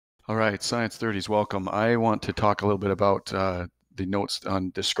All right, Science 30s, welcome. I want to talk a little bit about the notes on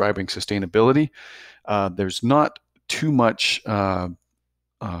describing sustainability. There's not too much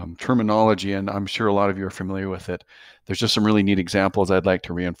terminology, and I'm sure a lot of you are familiar with it. There's just some really neat examples I'd like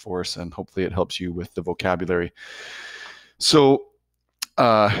to reinforce, and hopefully it helps you with the vocabulary. So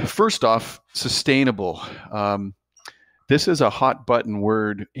first off, sustainable. This is a hot button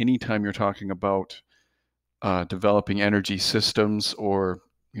word anytime you're talking about developing energy systems or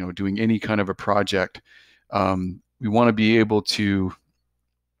doing any kind of a project. We want to be able to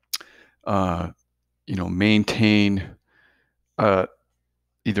maintain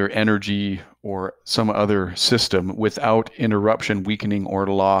either energy or some other system without interruption, weakening, or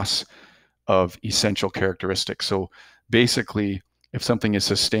loss of essential characteristics. So basically, if something is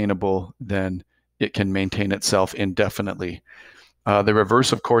sustainable, then it can maintain itself indefinitely. The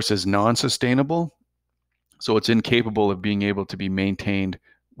reverse, of course, is non-sustainable. So it's incapable of being able to be maintained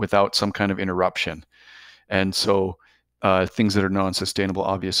without some kind of interruption. And so things that are non-sustainable,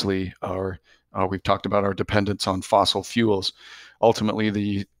 obviously, are we've talked about our dependence on fossil fuels.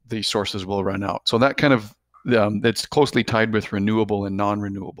 Ultimately, the sources will run out. So that kind of that's closely tied with renewable and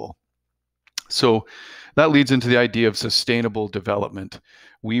non-renewable. So that leads into the idea of sustainable development.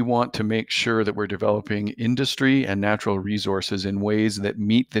 We want to make sure that we're developing industry and natural resources in ways that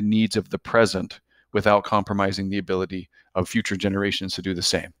meet the needs of the present without compromising the ability of future generations to do the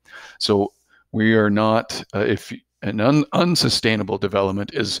same. So we are not, if an unsustainable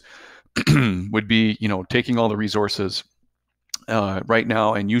development is would be, taking all the resources right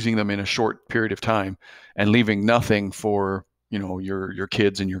now and using them in a short period of time and leaving nothing for, your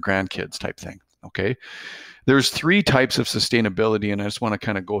kids and your grandkids type thing. Okay. There's three types of sustainability, and I just want to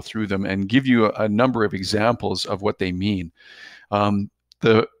kind of go through them and give you a number of examples of what they mean.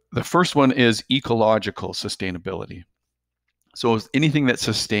 The first one is ecological sustainability. So it's anything that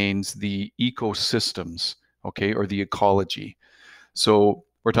sustains the ecosystems, okay, or the ecology. So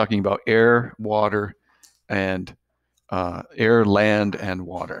we're talking about air, water, and air, land, and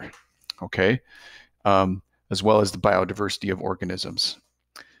water, okay, as well as the biodiversity of organisms.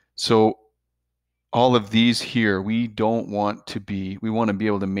 So all of these here, we want to be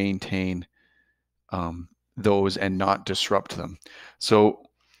able to maintain those and not disrupt them. So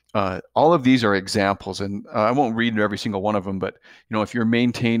all of these are examples, and I won't read every single one of them, but if you're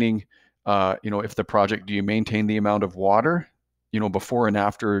maintaining, if the project, do you maintain the amount of water, before and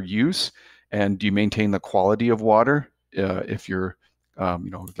after use, and do you maintain the quality of water if you're,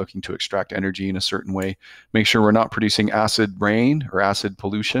 looking to extract energy in a certain way? Make sure we're not producing acid rain or acid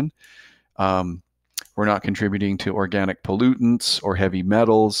pollution. We're not contributing to organic pollutants or heavy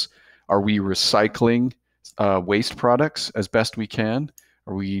metals. Are we recycling waste products as best we can?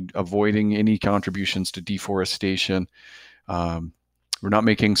 Are we avoiding any contributions to deforestation? We're not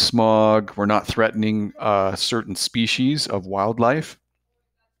making smog. We're not threatening certain species of wildlife.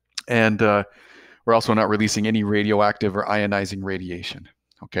 And we're also not releasing any radioactive or ionizing radiation.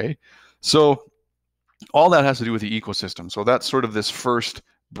 Okay, so all that has to do with the ecosystem. So that's sort of this first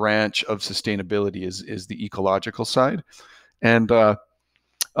branch of sustainability is the ecological side. And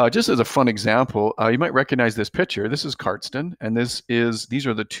just as a fun example, you might recognize this picture. This is Cardston, and these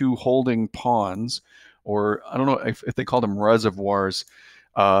are the two holding ponds, or I don't know if they call them reservoirs,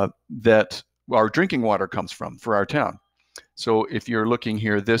 that our drinking water comes from for our town. So if you're looking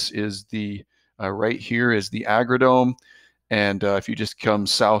here, this is the right here is the Agrodome, and if you just come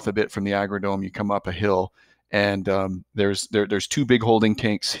south a bit from the Agrodome, you come up a hill, and there's two big holding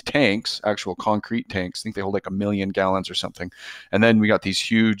tanks, actual concrete tanks. I think they hold like 1 million gallons or something. And then we got these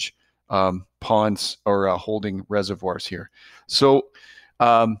huge ponds or holding reservoirs here. So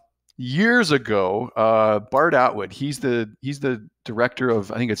years ago, Bart Atwood, he's the director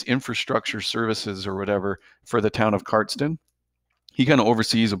of, I think it's infrastructure services or whatever for the town of Cardston. He kind of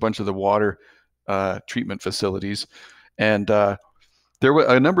oversees a bunch of the water treatment facilities. And there was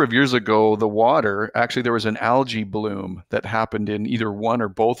a number of years ago, the water, actually there was an algae bloom that happened in either one or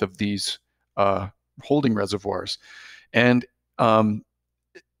both of these holding reservoirs. And the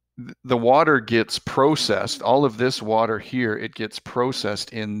water gets processed, all of this water here, it gets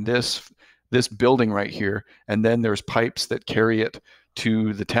processed in this building right here. And then there's pipes that carry it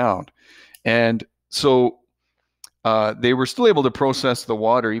to the town. And so they were still able to process the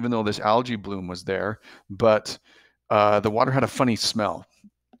water, even though this algae bloom was there, but the water had a funny smell,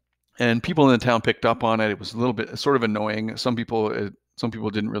 and people in the town picked up on it. It was a little bit sort of annoying. Some people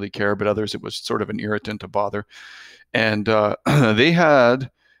didn't really care, but others, it was sort of an irritant to bother. And they had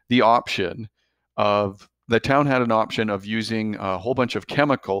the option of, the town had an option of using a whole bunch of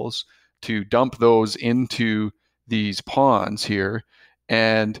chemicals to dump those into these ponds here.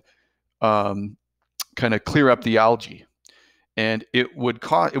 And kind of clear up the algae. And it would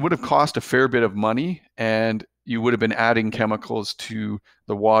have cost a fair bit of money, and you would have been adding chemicals to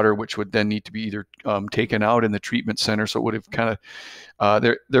the water, which would then need to be either taken out in the treatment center. So it would have kind of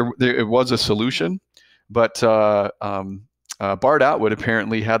it was a solution, but Bart Atwood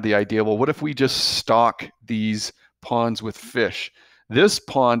apparently had the idea. Well, what if we just stock these ponds with fish? This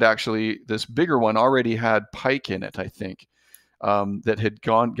pond actually, this bigger one, already had pike in it, I think. That had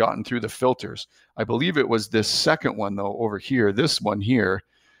gotten through the filters. I believe it was this second one though over here, this one here,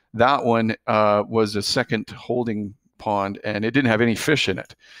 that one was a second holding pond, and it didn't have any fish in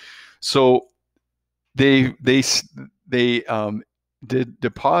it. So they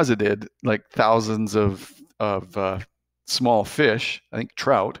deposited like thousands of small fish, I think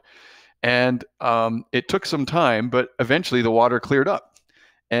trout, and it took some time, but eventually the water cleared up.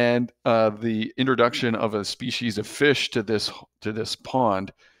 And the introduction of a species of fish to this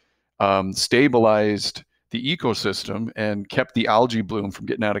pond stabilized the ecosystem and kept the algae bloom from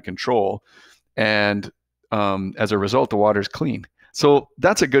getting out of control. And as a result, the water's clean. So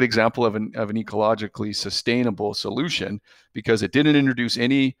that's a good example of an ecologically sustainable solution, because it didn't introduce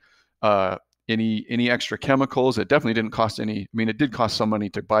any extra chemicals. It definitely didn't cost any. I mean, it did cost some money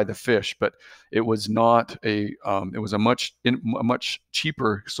to buy the fish, but it was not a. It was a much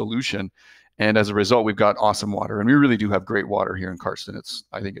cheaper solution, and as a result, we've got awesome water, and we really do have great water here in Karsten.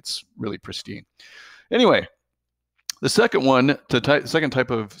 I think it's really pristine. Anyway, the second one, second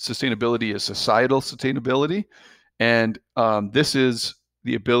type of sustainability is societal sustainability, and this is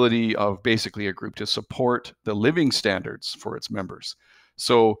the ability of basically a group to support the living standards for its members.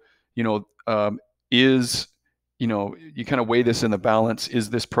 So, you kind of weigh this in the balance. Is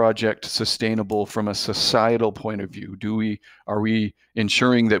this project sustainable from a societal point of view? Are we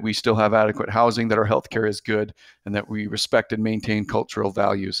ensuring that we still have adequate housing, that our healthcare is good, and that we respect and maintain cultural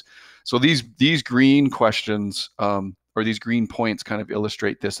values? So these green questions or these green points kind of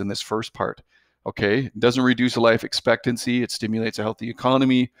illustrate this in this first part. Okay, it doesn't reduce life expectancy. It stimulates a healthy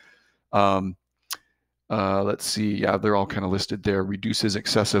economy. Let's see. Yeah, they're all kind of listed there. Reduces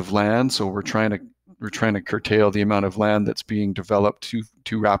excessive land. So we're trying to curtail the amount of land that's being developed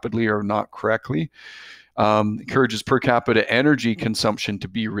too rapidly or not correctly. Encourages per capita energy consumption to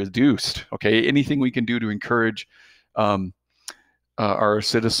be reduced. Okay, anything we can do to encourage our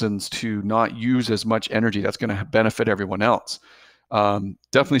citizens to not use as much energy, that's going to benefit everyone else.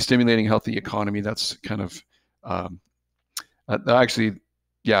 Definitely stimulating healthy economy. That's kind of actually,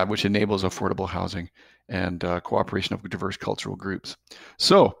 yeah, which enables affordable housing and cooperation of diverse cultural groups.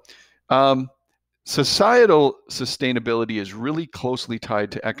 So societal sustainability is really closely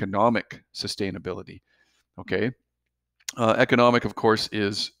tied to economic sustainability. Okay. Economic, of course,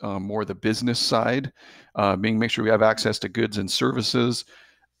 is more the business side, make sure we have access to goods and services,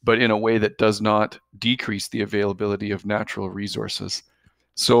 but in a way that does not decrease the availability of natural resources.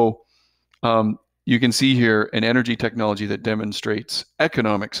 So you can see here an energy technology that demonstrates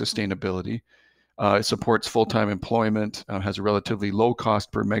economic sustainability. It supports full-time employment, has a relatively low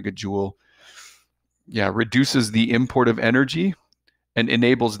cost per megajoule, reduces the import of energy and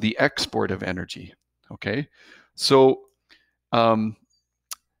enables the export of energy. Okay, so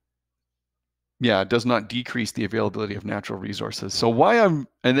it does not decrease the availability of natural resources. So and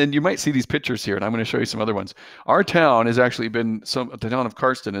then you might see these pictures here, and I'm going to show you some other ones. Our town has actually been, the town of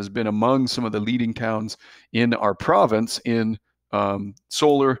Karsten has been among some of the leading towns in our province in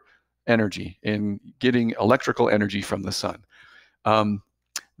solar energy, in getting electrical energy from the sun.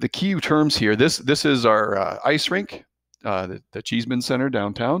 The key terms here, this is our ice rink, the Cheeseman Center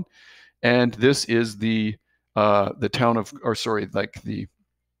downtown, and this is the town of, or sorry, like the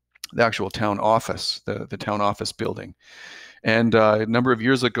actual town office, the town office building. And a number of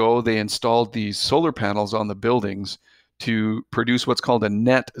years ago, they installed these solar panels on the buildings to produce what's called a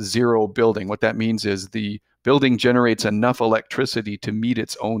net zero building. What that means is the building generates enough electricity to meet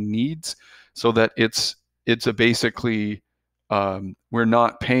its own needs, so that it's a basically, we're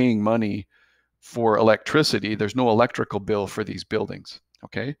not paying money for electricity. There's no electrical bill for these buildings,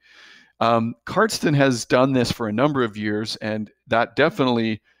 okay? Karsten has done this for a number of years, and that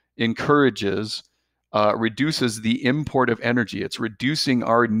definitely encourages, reduces the import of energy. It's reducing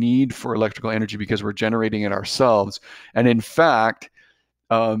our need for electrical energy because we're generating it ourselves. And in fact,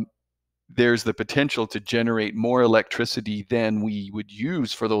 there's the potential to generate more electricity than we would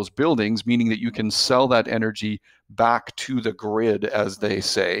use for those buildings, meaning that you can sell that energy back to the grid, as they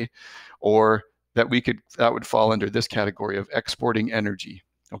say, or that would fall under this category of exporting energy,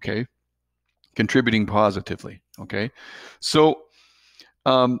 okay? Contributing positively, okay? So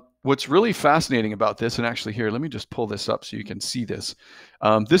what's really fascinating about this, and actually here, let me just pull this up so you can see this.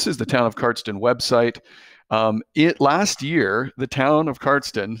 This is the Town of Cardston website. Last year, the Town of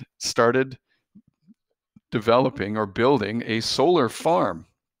Cardston started developing or building a solar farm,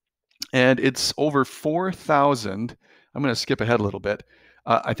 and it's over 4,000. I'm going to skip ahead a little bit.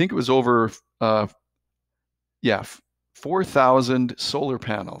 I think it was over, 4,000 solar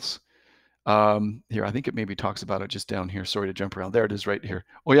panels. Here, I think it maybe talks about it just down here. Sorry to jump around. There it is right here.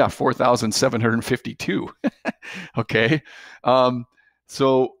 Oh yeah, 4,752. Okay.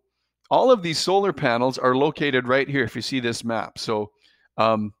 So all of these solar panels are located right here, if you see this map. So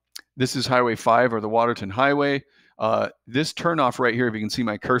this is Highway 5, or the Waterton Highway. This turnoff right here, if you can see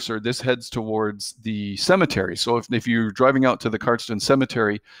my cursor, this heads towards the cemetery. So if you're driving out to the Cardston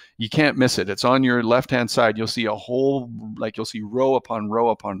Cemetery, you can't miss it. It's on your left-hand side. You'll see a whole, you'll see row upon row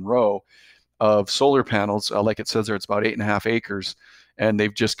upon row of solar panels. Like it says there, it's about 8.5 acres, and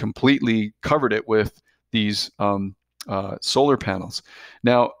they've just completely covered it with these solar panels.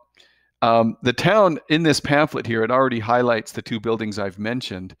 Now, the town in this pamphlet here, it already highlights the two buildings I've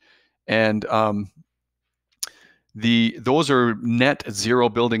mentioned, and those are net zero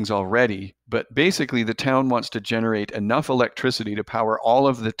buildings already, but basically the town wants to generate enough electricity to power all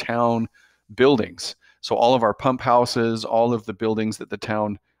of the town buildings. So all of our pump houses, all of the buildings that the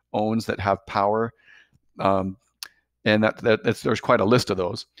town owns that have power, and there's quite a list of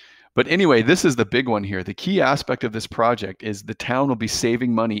those. But anyway, this is the big one here. The key aspect of this project is the town will be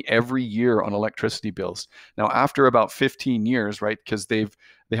saving money every year on electricity bills. Now, after about 15 years, right, because they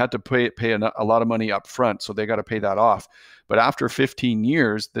had to pay a lot of money up front, so they got to pay that off. But after 15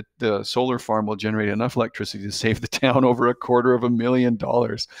 years, the solar farm will generate enough electricity to save the town over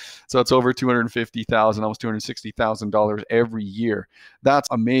 $250,000. So it's over $250,000, almost $260,000 every year. That's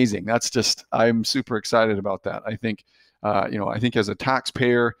amazing. That's just, I'm super excited about that. I think, I think as a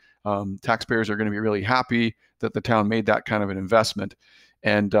taxpayer, taxpayers are going to be really happy that the town made that kind of an investment.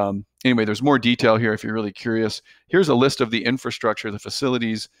 And anyway, there's more detail here if you're really curious. Here's a list of the infrastructure, the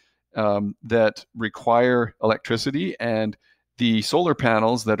facilities that require electricity, and the solar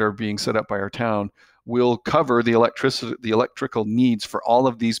panels that are being set up by our town will cover the electrical needs for all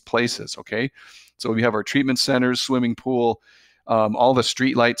of these places. Okay, so we have our treatment centers, swimming pool, all the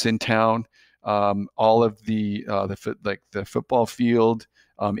street lights in town, all of the football field,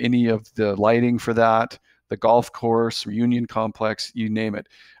 any of the lighting for that, the golf course, reunion complex, you name it.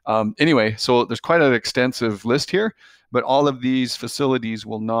 Anyway, so there's quite an extensive list here, but all of these facilities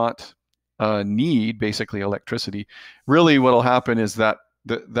will not need basically electricity. Really what will happen is that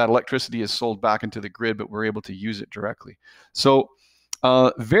that electricity is sold back into the grid, but we're able to use it directly. So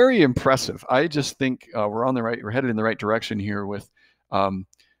very impressive. I just think we're headed in the right direction here with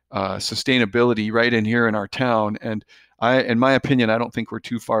sustainability right in here in our town. And in my opinion, I don't think we're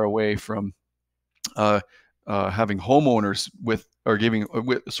too far away from having homeowners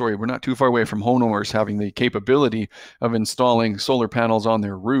we're not too far away from homeowners having the capability of installing solar panels on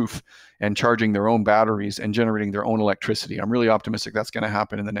their roof and charging their own batteries and generating their own electricity. I'm really optimistic that's going to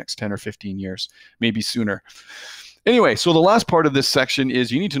happen in the next 10 or 15 years, maybe sooner. Anyway, so the last part of this section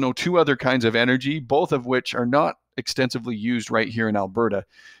is you need to know two other kinds of energy, both of which are not extensively used right here in Alberta,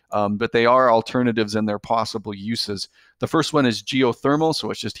 but they are alternatives and they're possible uses. The first one is geothermal,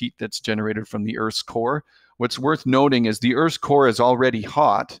 so it's just heat that's generated from the Earth's core. What's worth noting is the Earth's core is already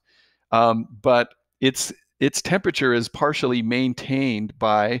hot, but its temperature is partially maintained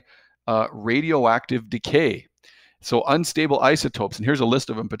by radioactive decay. So unstable isotopes, and here's a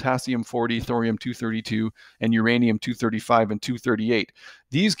list of them: potassium-40, thorium-232, and uranium-235 and 238.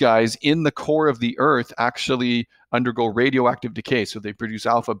 These guys in the core of the Earth actually undergo radioactive decay. So they produce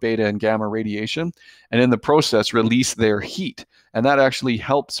alpha, beta, and gamma radiation, and in the process release their heat. And that actually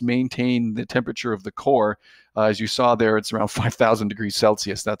helps maintain the temperature of the core. As you saw there, it's around 5,000 degrees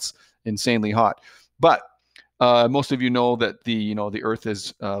Celsius. That's insanely hot. But most of you know that the Earth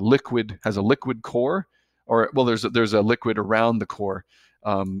is liquid, has a liquid core. Or, well, there's a liquid around the core,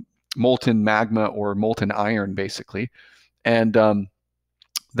 molten magma or molten iron, basically, and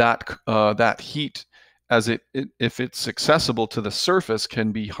that heat, if it's accessible to the surface,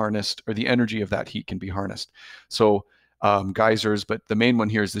 can be harnessed, or the energy of that heat can be harnessed. So geysers, but the main one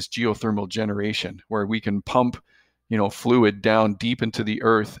here is this geothermal generation, where we can pump, fluid down deep into the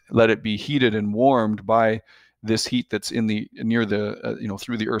earth, let it be heated and warmed by this heat that's in near the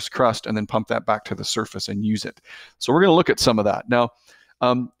through the Earth's crust, and then pump that back to the surface and use it. So we're going to look at some of that now.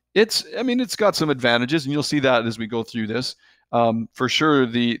 It's got some advantages, and you'll see that as we go through this. For sure,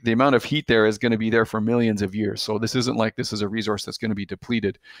 the amount of heat there is going to be there for millions of years. So this isn't like this is a resource that's going to be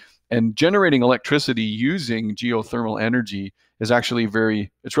depleted. And generating electricity using geothermal energy is actually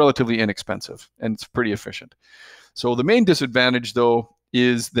it's relatively inexpensive and it's pretty efficient. So the main disadvantage, though,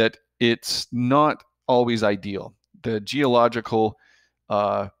 is that it's not always ideal. The geological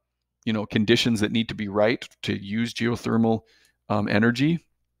conditions that need to be right to use geothermal energy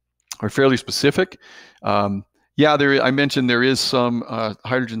are fairly specific. Yeah, I mentioned there is some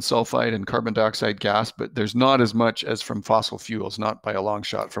hydrogen sulfide and carbon dioxide gas, but there's not as much as from fossil fuels, not by a long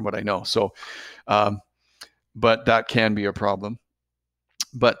shot from what I know. So, but that can be a problem.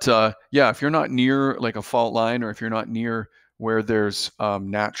 But yeah, if you're not near like a fault line, or if you're not near where there's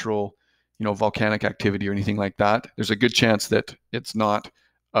natural, volcanic activity or anything like that, there's a good chance that it's not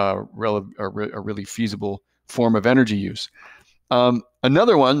a really feasible form of energy use.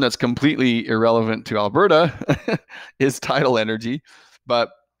 Another one that's completely irrelevant to Alberta is tidal energy. But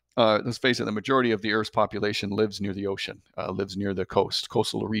let's face it, the majority of the Earth's population lives near the ocean, lives near the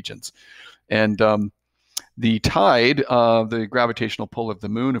coastal regions. And the tide, the gravitational pull of the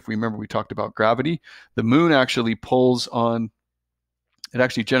moon, if we remember, we talked about gravity. The moon actually it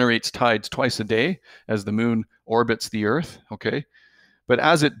actually generates tides twice a day as the moon orbits the Earth, okay? But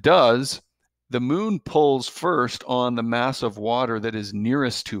as it does, the moon pulls first on the mass of water that is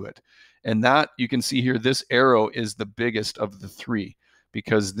nearest to it. And that, you can see here, this arrow is the biggest of the three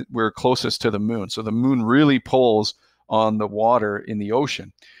because we're closest to the moon. So the moon really pulls on the water in the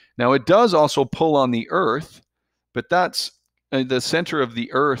ocean. Now, it does also pull on the Earth, but that's the center of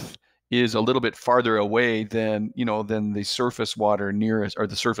the Earth is a little bit farther away than the surface water nearest, or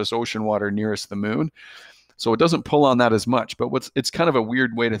the surface ocean water nearest the moon. So it doesn't pull on that as much. But it's kind of a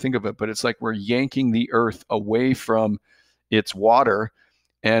weird way to think of it, but it's like we're yanking the Earth away from its water,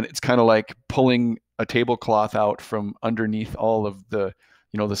 and it's kind of like pulling a tablecloth out from underneath all of the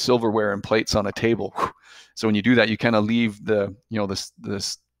the silverware and plates on a table. So when you do that, you kind of leave the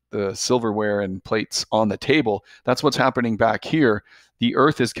the silverware and plates on the table. That's what's happening back here. The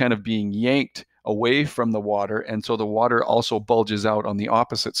Earth is kind of being yanked away from the water, and so the water also bulges out on the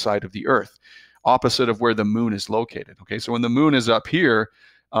opposite side of the Earth, opposite of where the moon is located. Okay, so when the moon is up here,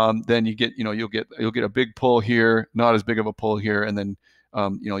 then you get you'll get a big pull here, not as big of a pull here, and then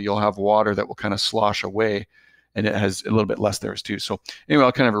you'll have water that will kind of slosh away, and it has a little bit less there too. So anyway,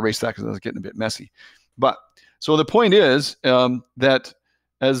 I'll kind of erase that because it's getting a bit messy. But so the point is that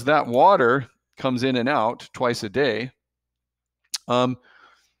as that water comes in and out twice a day,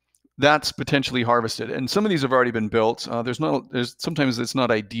 that's potentially harvested. And some of these have already been built. Sometimes it's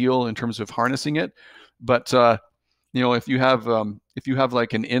not ideal in terms of harnessing it, but if you have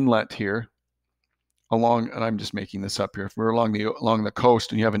like an inlet here along, and I'm just making this up here, if we're along the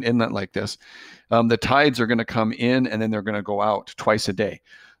coast and you have an inlet like this, the tides are going to come in and then they're going to go out twice a day.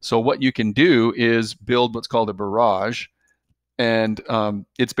 So what you can do is build what's called a barrage, and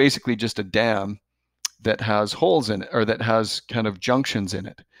it's basically just a dam that has holes in it, or that has kind of junctions in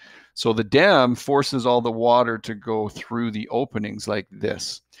it. So the dam forces all the water to go through the openings like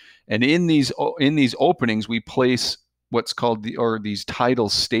this. And in these openings, we place what's called these tidal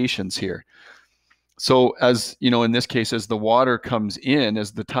stations here. So as in this case, as the water comes in,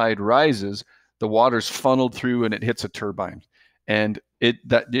 as the tide rises, the water's funneled through and it hits a turbine, and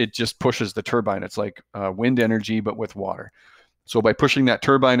it just pushes the turbine. It's like wind energy, but with water. So by pushing that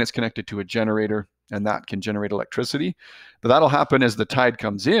turbine, it's connected to a generator, and that can generate electricity. But that'll happen as the tide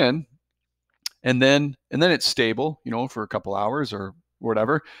comes in, and then it's stable, for a couple hours or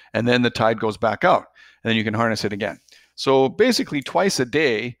whatever, and then the tide goes back out, and then you can harness it again. So basically twice a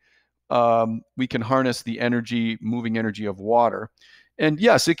day, we can harness the moving energy of water. And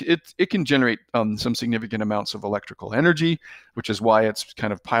yes, it can generate some significant amounts of electrical energy, which is why it's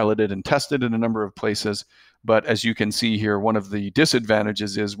kind of piloted and tested in a number of places. But as you can see here, one of the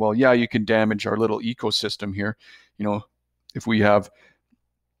disadvantages is, well, yeah, you can damage our little ecosystem here. If we have,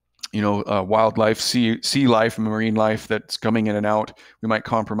 wildlife, sea life, marine life that's coming in and out, we might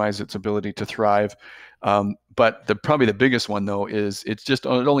compromise its ability to thrive. But probably the biggest one, though, is it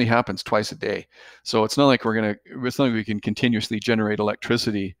only happens twice a day. So it's not like we can continuously generate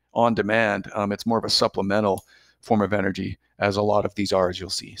electricity on demand. It's more of a supplemental form of energy, as a lot of these are, as you'll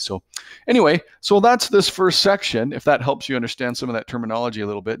see. So anyway, so that's this first section. If that helps you understand some of that terminology a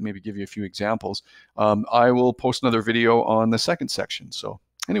little bit, maybe give you a few examples, I will post another video on the second section. So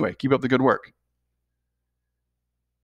anyway, keep up the good work.